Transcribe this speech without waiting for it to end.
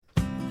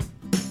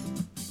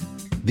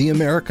The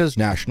America's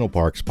National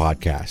Parks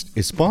podcast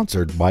is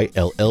sponsored by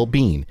LL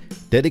Bean,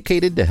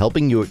 dedicated to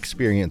helping you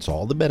experience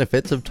all the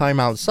benefits of time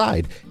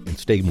outside and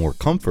stay more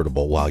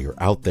comfortable while you're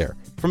out there.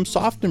 From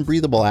soft and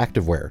breathable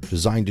activewear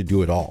designed to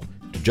do it all,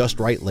 to just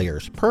right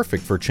layers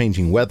perfect for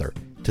changing weather,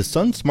 to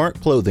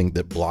sun-smart clothing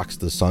that blocks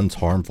the sun's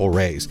harmful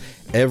rays,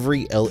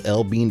 every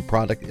LL Bean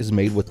product is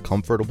made with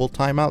comfortable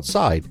time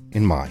outside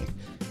in mind.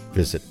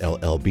 Visit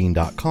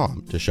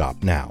llbean.com to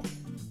shop now.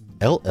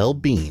 LL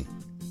Bean.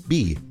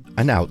 Be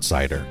an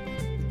outsider.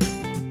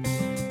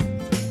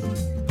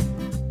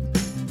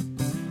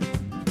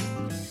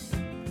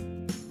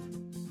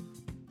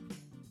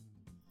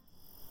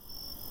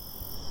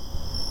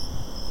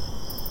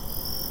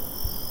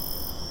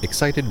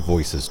 Excited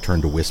voices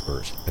turn to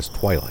whispers as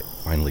twilight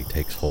finally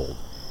takes hold.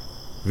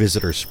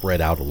 Visitors spread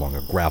out along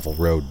a gravel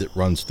road that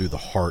runs through the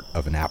heart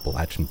of an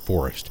Appalachian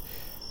forest.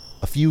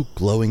 A few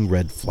glowing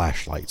red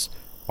flashlights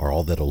are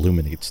all that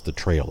illuminates the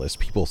trail as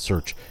people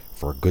search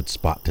for a good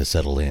spot to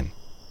settle in.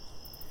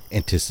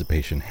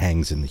 Anticipation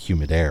hangs in the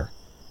humid air.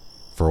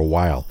 For a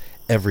while,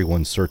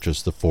 everyone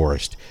searches the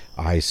forest,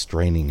 eyes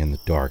straining in the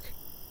dark.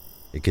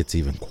 It gets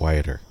even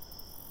quieter.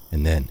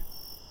 And then,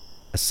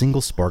 a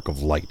single spark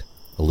of light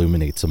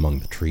illuminates among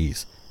the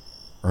trees,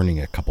 earning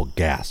a couple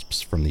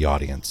gasps from the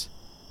audience.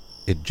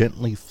 It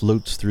gently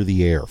floats through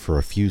the air for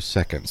a few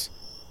seconds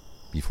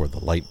before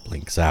the light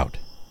blinks out.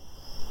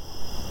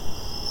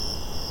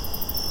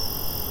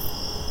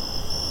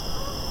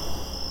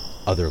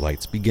 Other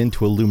lights begin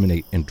to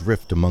illuminate and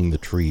drift among the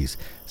trees.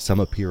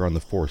 Some appear on the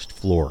forest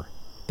floor.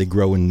 They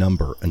grow in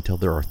number until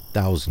there are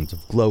thousands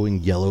of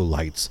glowing yellow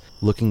lights,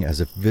 looking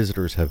as if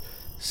visitors have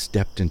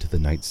stepped into the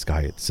night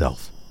sky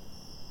itself.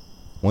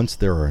 Once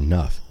there are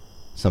enough,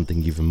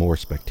 something even more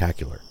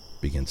spectacular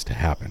begins to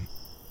happen.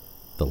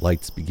 The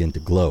lights begin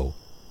to glow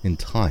in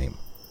time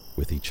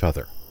with each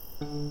other.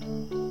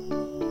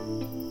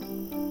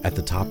 At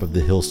the top of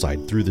the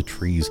hillside, through the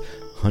trees,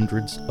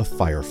 hundreds of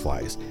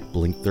fireflies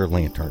blink their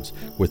lanterns,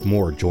 with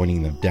more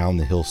joining them down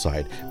the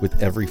hillside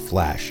with every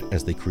flash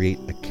as they create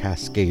a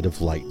cascade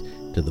of light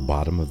to the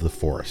bottom of the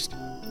forest.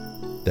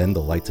 Then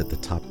the lights at the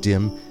top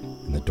dim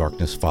and the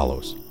darkness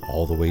follows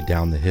all the way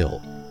down the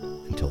hill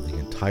until the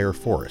entire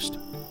forest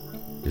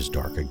is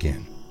dark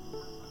again.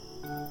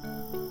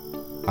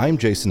 I'm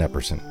Jason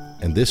Epperson,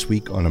 and this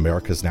week on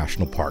America's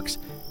National Parks,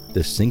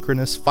 the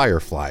synchronous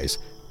fireflies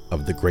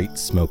of the Great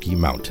Smoky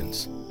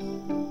Mountains.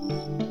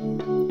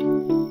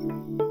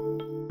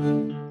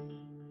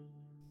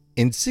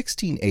 In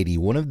 1680,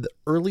 one of the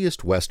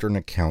earliest Western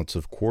accounts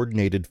of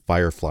coordinated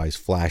fireflies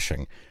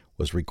flashing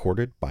was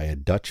recorded by a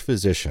Dutch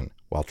physician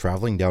while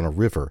traveling down a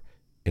river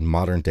in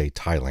modern-day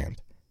Thailand.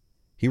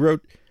 He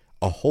wrote,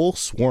 "A whole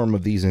swarm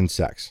of these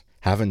insects,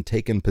 having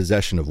taken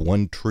possession of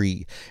one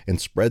tree and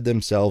spread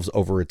themselves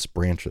over its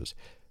branches,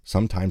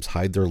 sometimes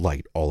hide their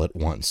light all at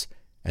once,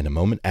 and a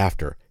moment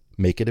after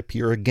make it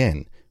appear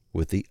again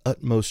with the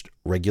utmost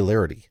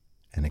regularity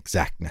and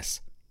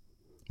exactness."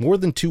 More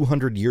than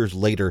 200 years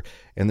later,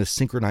 and the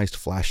synchronized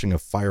flashing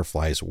of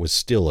fireflies was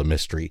still a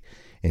mystery.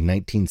 In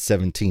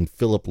 1917,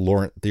 Philip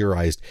Laurent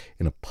theorized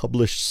in a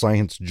published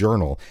science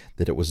journal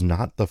that it was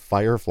not the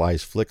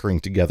fireflies flickering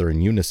together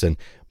in unison,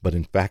 but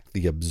in fact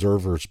the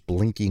observer's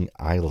blinking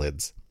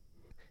eyelids.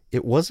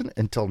 It wasn't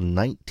until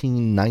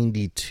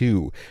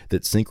 1992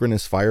 that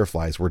synchronous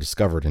fireflies were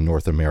discovered in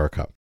North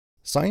America.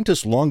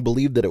 Scientists long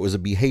believed that it was a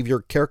behavior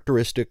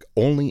characteristic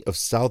only of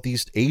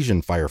Southeast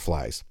Asian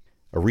fireflies.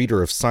 A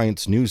reader of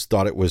Science News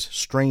thought it was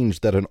strange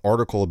that an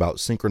article about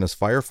synchronous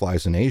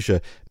fireflies in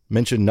Asia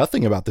mentioned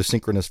nothing about the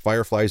synchronous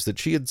fireflies that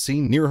she had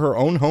seen near her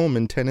own home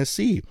in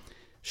Tennessee.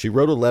 She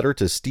wrote a letter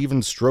to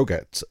Stephen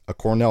Strogatz, a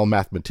Cornell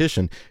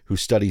mathematician who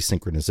studies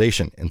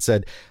synchronization, and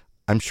said,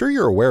 "I'm sure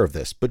you're aware of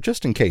this, but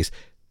just in case,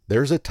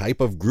 there's a type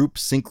of group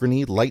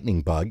synchrony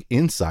lightning bug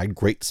inside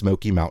Great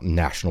Smoky Mountain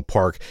National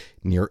Park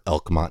near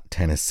Elkmont,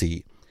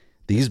 Tennessee.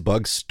 These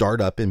bugs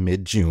start up in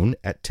mid-June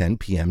at 10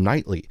 p.m.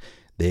 nightly.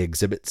 They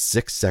exhibit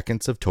 6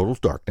 seconds of total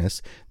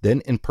darkness,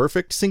 then in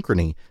perfect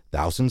synchrony,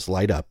 thousands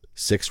light up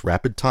 6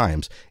 rapid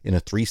times in a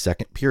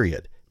 3-second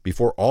period,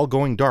 before all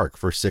going dark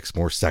for 6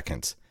 more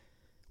seconds.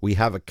 We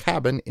have a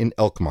cabin in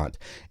Elkmont,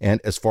 and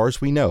as far as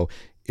we know,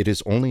 it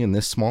is only in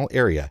this small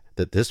area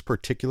that this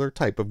particular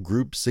type of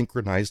group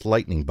synchronized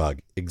lightning bug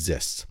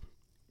exists.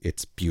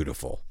 It's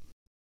beautiful."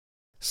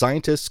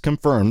 Scientists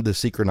confirmed the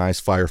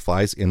synchronized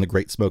fireflies in the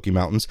Great Smoky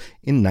Mountains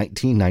in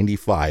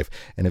 1995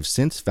 and have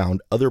since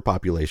found other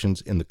populations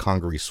in the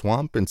Congaree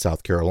Swamp in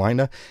South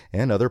Carolina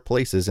and other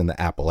places in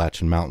the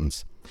Appalachian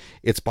Mountains.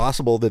 It's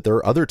possible that there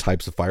are other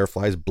types of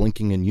fireflies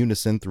blinking in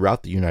unison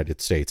throughout the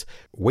United States,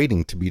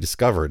 waiting to be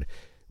discovered.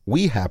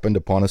 We happened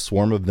upon a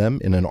swarm of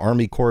them in an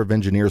Army Corps of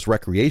Engineers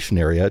recreation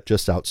area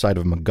just outside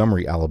of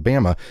Montgomery,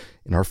 Alabama,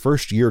 in our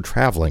first year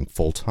traveling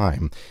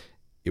full-time.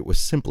 It was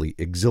simply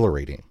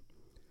exhilarating.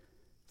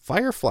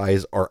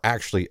 Fireflies are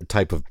actually a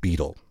type of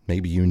beetle.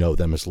 Maybe you know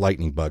them as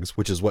lightning bugs,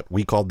 which is what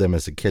we called them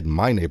as a kid in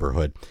my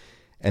neighborhood.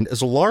 And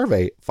as a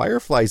larvae,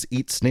 fireflies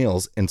eat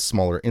snails and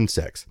smaller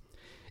insects.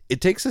 It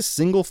takes a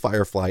single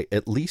firefly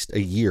at least a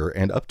year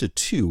and up to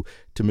 2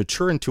 to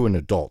mature into an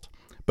adult,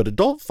 but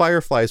adult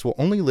fireflies will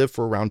only live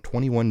for around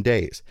 21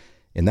 days.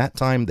 In that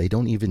time, they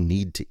don't even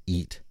need to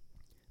eat.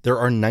 There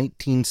are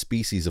 19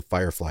 species of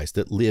fireflies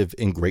that live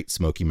in Great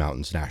Smoky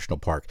Mountains National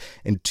Park,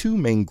 and 2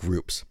 main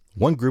groups.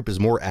 One group is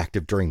more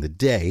active during the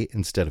day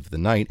instead of the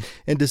night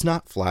and does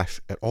not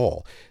flash at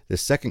all. The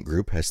second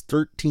group has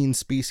 13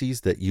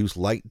 species that use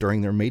light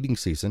during their mating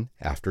season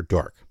after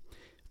dark.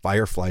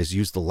 Fireflies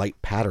use the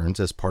light patterns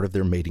as part of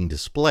their mating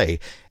display,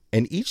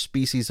 and each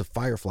species of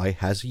firefly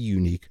has a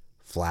unique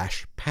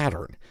flash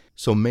pattern,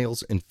 so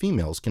males and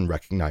females can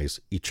recognize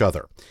each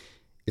other.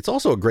 It's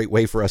also a great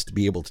way for us to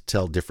be able to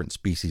tell different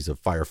species of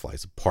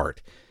fireflies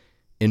apart.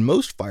 In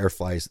most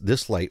fireflies,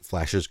 this light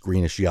flashes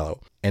greenish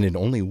yellow, and in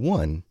only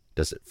one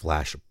does it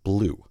flash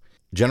blue.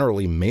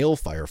 Generally, male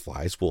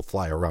fireflies will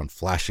fly around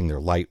flashing their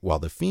light while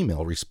the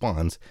female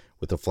responds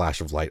with a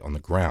flash of light on the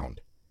ground.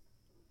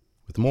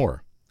 With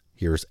more,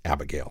 here's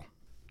Abigail.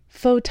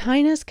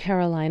 Photinus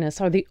carolinus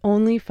are the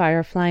only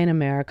firefly in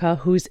America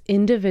whose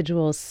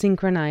individuals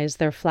synchronize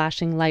their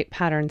flashing light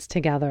patterns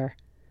together.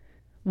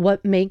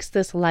 What makes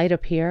this light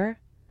appear?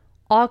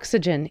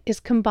 Oxygen is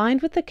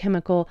combined with the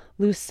chemical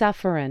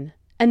luciferin,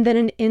 and then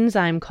an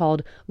enzyme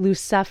called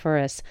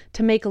luciferase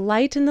to make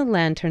light in the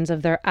lanterns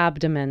of their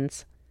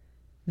abdomens.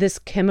 This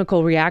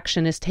chemical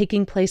reaction is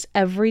taking place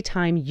every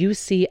time you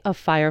see a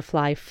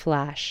firefly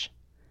flash.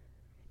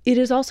 It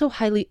is also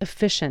highly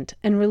efficient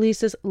and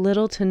releases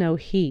little to no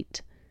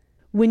heat.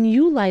 When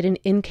you light an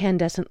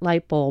incandescent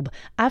light bulb,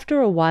 after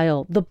a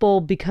while the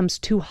bulb becomes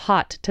too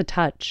hot to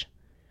touch.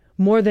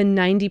 More than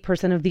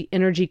 90% of the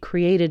energy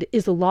created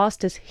is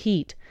lost as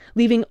heat,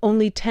 leaving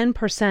only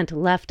 10%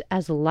 left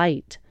as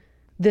light.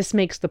 This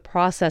makes the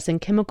process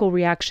and chemical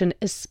reaction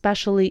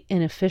especially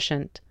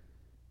inefficient.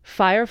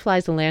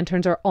 Fireflies'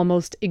 lanterns are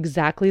almost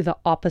exactly the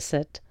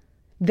opposite.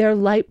 Their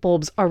light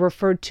bulbs are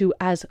referred to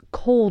as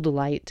cold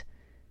light,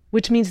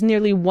 which means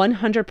nearly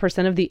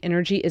 100% of the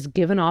energy is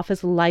given off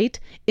as light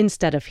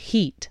instead of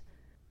heat.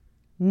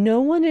 No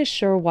one is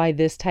sure why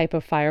this type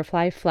of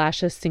firefly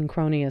flashes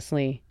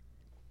synchronously.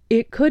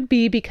 It could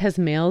be because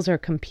males are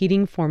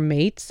competing for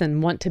mates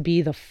and want to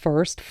be the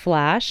first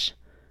flash.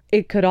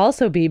 It could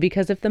also be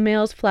because if the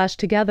males flash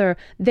together,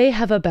 they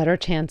have a better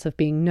chance of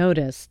being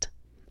noticed.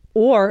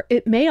 Or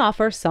it may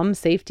offer some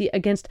safety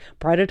against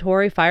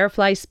predatory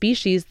firefly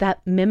species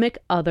that mimic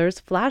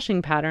others'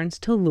 flashing patterns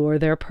to lure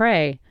their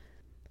prey.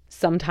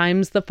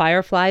 Sometimes the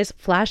fireflies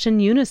flash in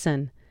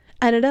unison,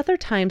 and at other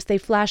times they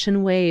flash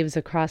in waves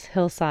across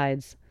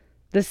hillsides.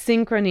 The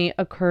synchrony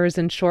occurs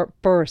in short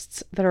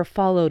bursts that are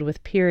followed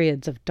with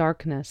periods of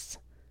darkness.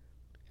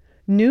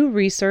 New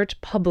research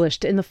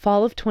published in the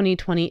fall of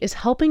 2020 is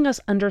helping us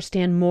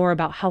understand more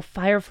about how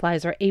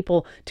fireflies are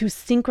able to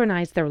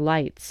synchronize their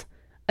lights.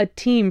 A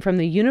team from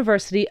the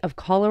University of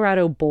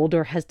Colorado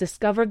Boulder has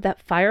discovered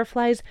that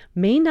fireflies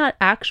may not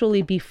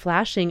actually be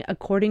flashing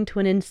according to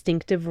an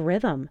instinctive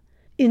rhythm.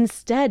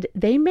 Instead,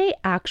 they may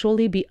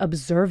actually be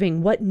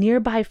observing what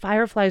nearby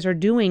fireflies are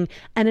doing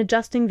and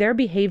adjusting their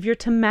behavior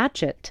to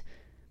match it.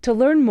 To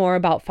learn more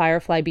about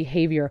firefly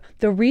behavior,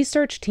 the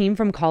research team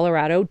from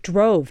Colorado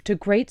drove to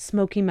Great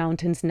Smoky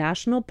Mountains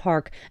National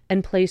Park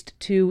and placed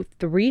 2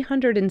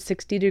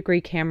 360-degree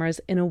cameras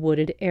in a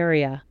wooded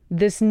area.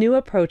 This new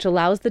approach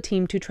allows the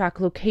team to track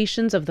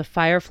locations of the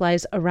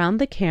fireflies around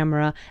the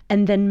camera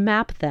and then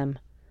map them.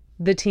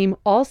 The team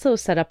also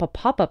set up a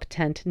pop-up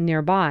tent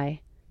nearby.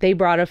 They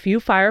brought a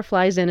few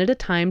fireflies in at a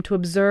time to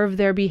observe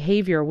their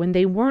behavior when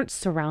they weren't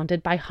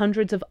surrounded by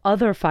hundreds of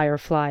other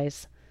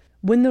fireflies.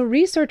 When the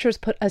researchers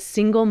put a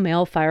single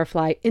male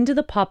firefly into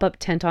the pop-up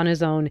tent on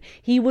his own,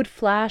 he would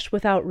flash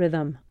without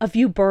rhythm, a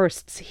few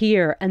bursts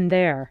here and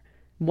there.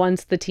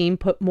 Once the team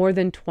put more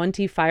than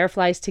 20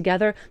 fireflies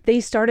together, they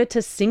started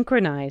to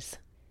synchronize.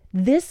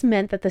 This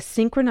meant that the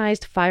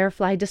synchronized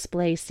firefly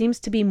display seems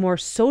to be more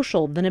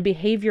social than a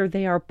behavior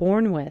they are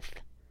born with.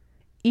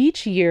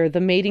 Each year,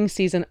 the mating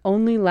season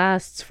only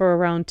lasts for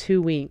around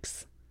 2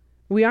 weeks.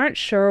 We aren't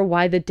sure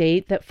why the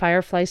date that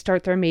fireflies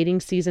start their mating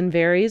season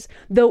varies,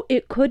 though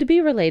it could be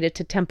related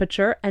to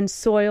temperature and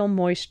soil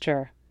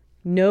moisture.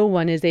 No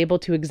one is able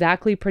to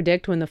exactly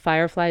predict when the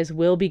fireflies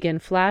will begin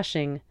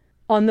flashing.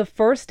 On the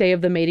first day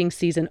of the mating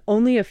season,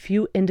 only a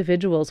few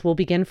individuals will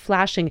begin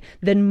flashing,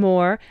 then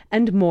more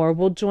and more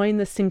will join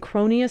the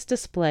synchronous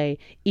display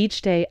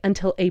each day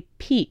until a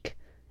peak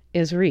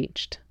is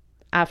reached.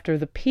 After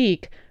the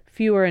peak,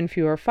 fewer and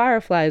fewer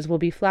fireflies will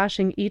be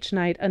flashing each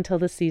night until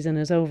the season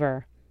is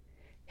over.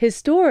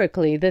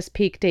 Historically, this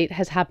peak date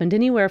has happened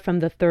anywhere from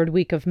the 3rd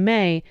week of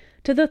May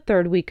to the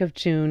 3rd week of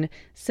June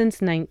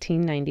since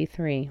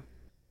 1993.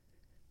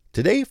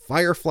 Today,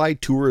 firefly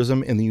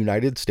tourism in the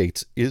United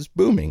States is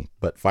booming,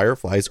 but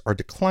fireflies are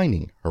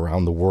declining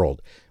around the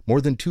world.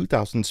 More than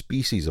 2,000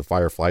 species of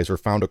fireflies are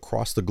found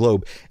across the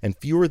globe, and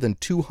fewer than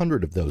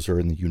 200 of those are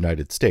in the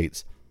United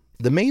States.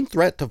 The main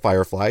threat to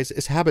fireflies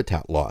is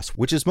habitat loss,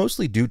 which is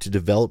mostly due to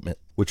development,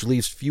 which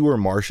leaves fewer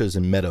marshes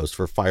and meadows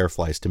for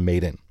fireflies to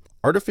mate in.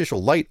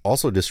 Artificial light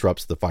also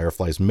disrupts the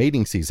fireflies'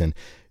 mating season,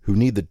 who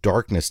need the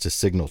darkness to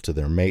signal to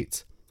their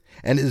mates.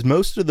 And as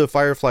most of the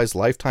fireflies'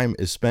 lifetime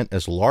is spent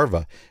as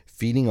larvae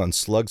feeding on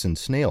slugs and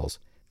snails,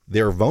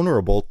 they are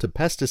vulnerable to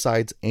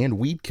pesticides and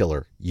weed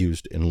killer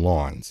used in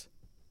lawns.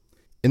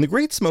 In the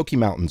Great Smoky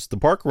Mountains, the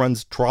park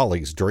runs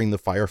trolleys during the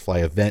firefly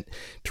event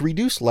to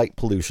reduce light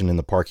pollution in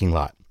the parking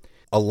lot.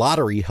 A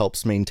lottery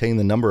helps maintain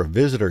the number of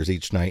visitors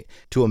each night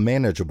to a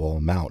manageable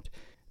amount.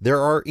 There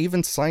are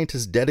even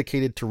scientists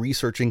dedicated to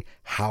researching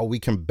how we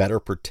can better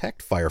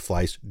protect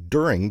fireflies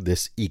during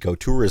this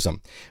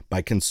ecotourism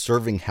by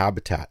conserving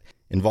habitat,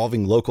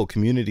 involving local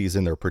communities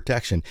in their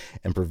protection,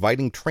 and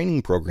providing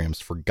training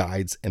programs for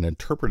guides and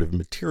interpretive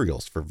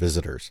materials for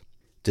visitors.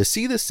 To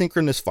see the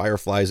synchronous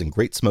fireflies in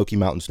Great Smoky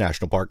Mountains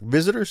National Park,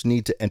 visitors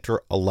need to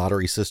enter a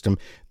lottery system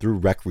through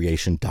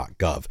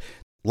recreation.gov.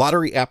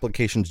 Lottery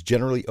applications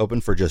generally open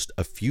for just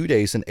a few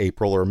days in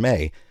April or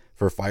May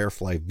for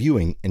firefly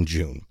viewing in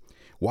June.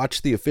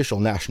 Watch the official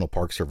National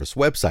Park Service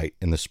website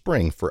in the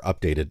spring for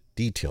updated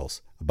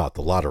details about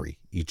the lottery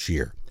each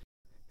year.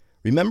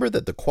 Remember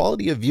that the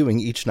quality of viewing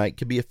each night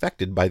can be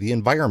affected by the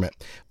environment.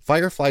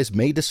 Fireflies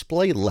may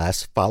display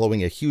less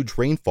following a huge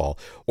rainfall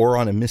or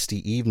on a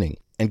misty evening,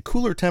 and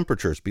cooler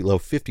temperatures below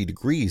 50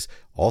 degrees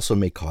also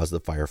may cause the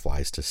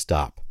fireflies to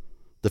stop.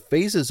 The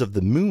phases of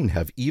the moon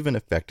have even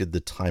affected the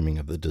timing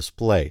of the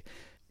display.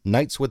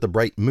 Nights with a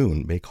bright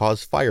moon may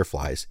cause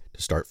fireflies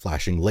to start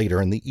flashing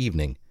later in the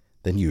evening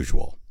than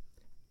usual.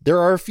 There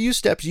are a few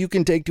steps you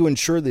can take to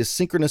ensure this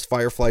synchronous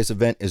fireflies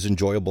event is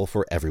enjoyable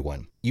for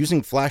everyone.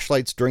 Using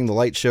flashlights during the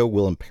light show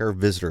will impair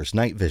visitors'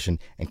 night vision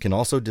and can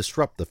also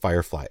disrupt the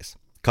fireflies.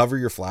 Cover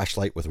your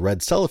flashlight with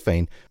red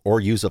cellophane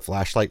or use a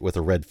flashlight with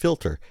a red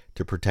filter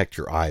to protect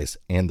your eyes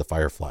and the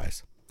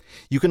fireflies.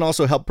 You can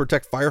also help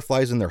protect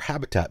fireflies in their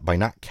habitat by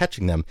not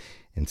catching them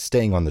and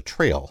staying on the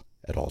trail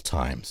at all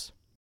times.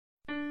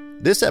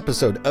 This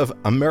episode of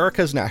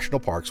America's National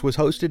Parks was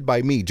hosted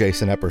by me,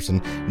 Jason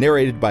Epperson,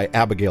 narrated by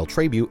Abigail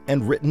Trabue,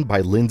 and written by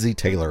Lindsay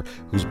Taylor,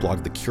 whose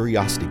blog The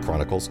Curiosity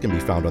Chronicles can be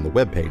found on the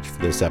webpage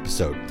for this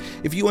episode.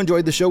 If you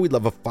enjoyed the show, we'd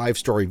love a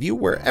 5-star review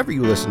wherever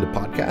you listen to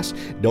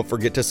podcasts. Don't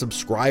forget to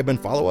subscribe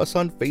and follow us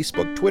on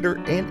Facebook, Twitter,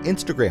 and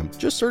Instagram.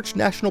 Just search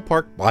National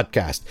Park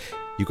Podcast.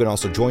 You can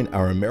also join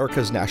our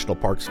America's National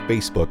Parks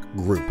Facebook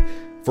group.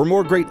 For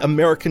more great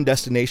American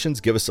destinations,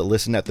 give us a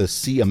listen at the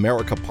See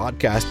America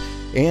podcast.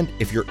 And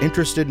if you're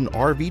interested in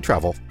RV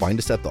travel, find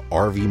us at the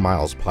RV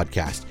Miles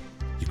podcast.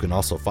 You can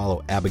also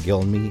follow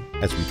Abigail and me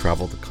as we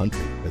travel the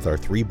country with our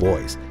 3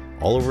 boys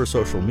all over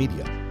social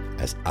media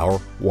as Our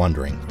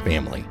Wandering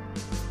Family.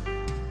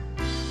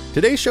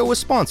 Today's show was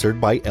sponsored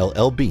by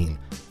LL Bean.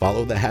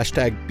 Follow the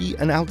hashtag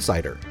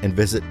 #BeAnOutsider and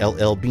visit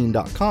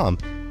llbean.com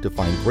to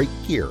find great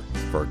gear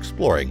for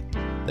exploring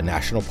the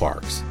national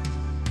parks.